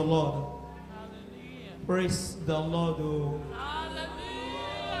Lord. Praise the Lord. Oh.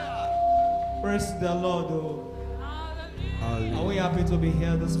 Praise the Lord. Oh. Are we happy to be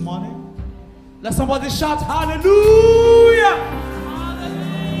here this morning? Let somebody shout hallelujah.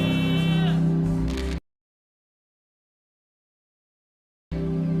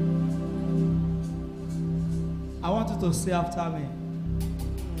 I want you to say after me.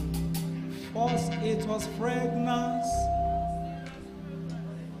 First it was fragrance.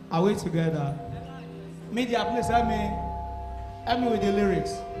 Are we together? Media, please help me with the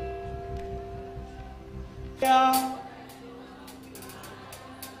lyrics. Yeah.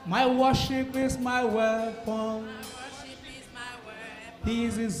 My worship is my weapon.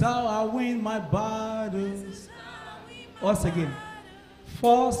 This is how I win my battles. Once again.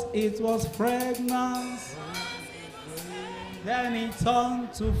 First it was fragrance. Then it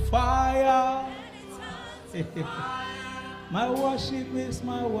turned to fire. My worship is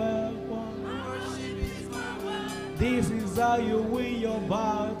my weapon. This is how you win your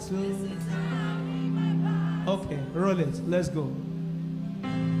battle. Okay, roll it. Let's go.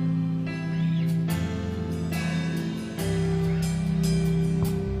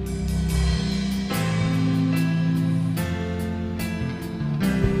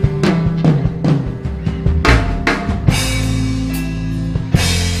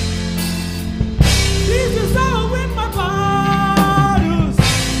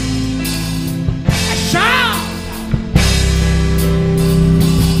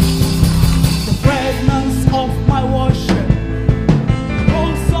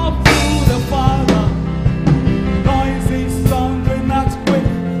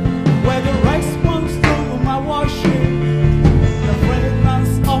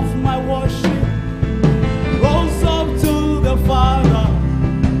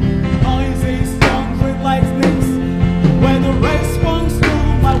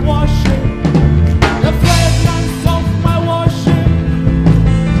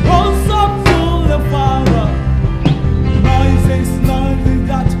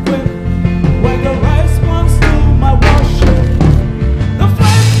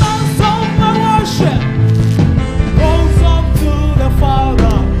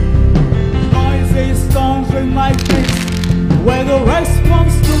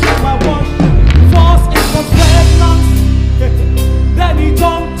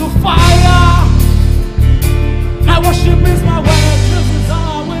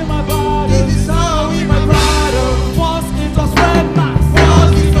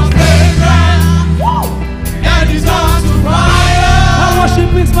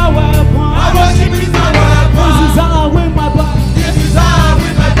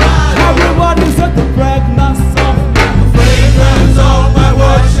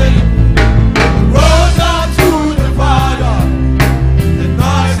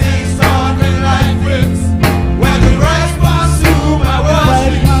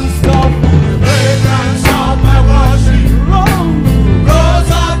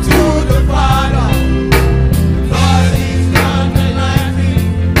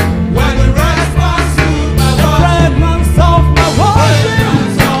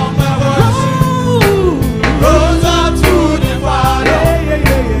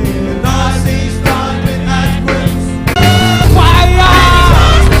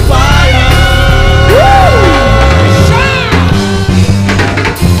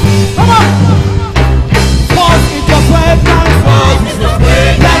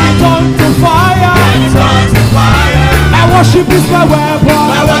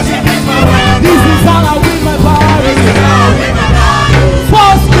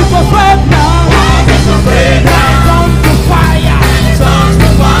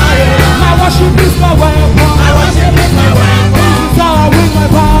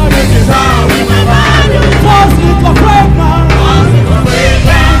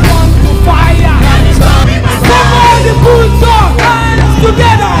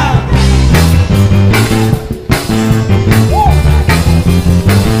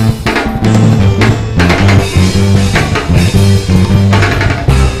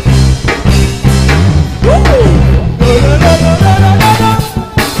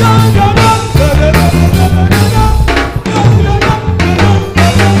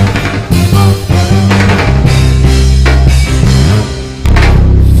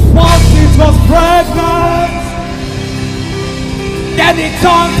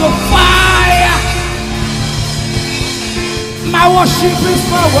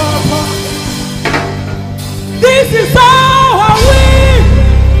 This is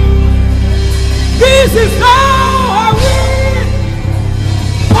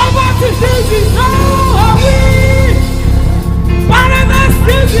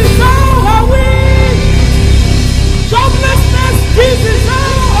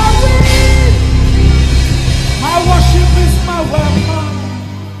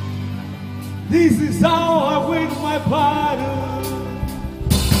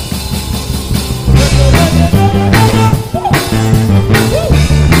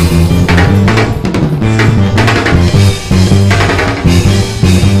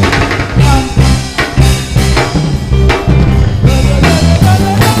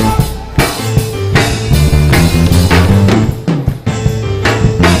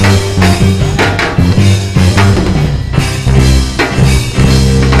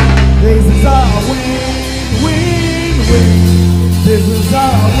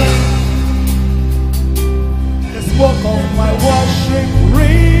The smoke of my worship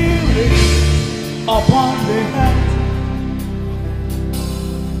really upon the earth.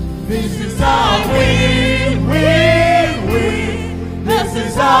 This is our win. This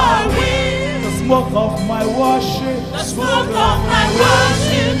is our win. The smoke of my worship. The smoke of my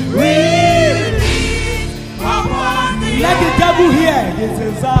worship really upon the earth. Let the devil hear. This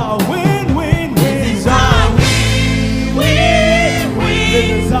is our win.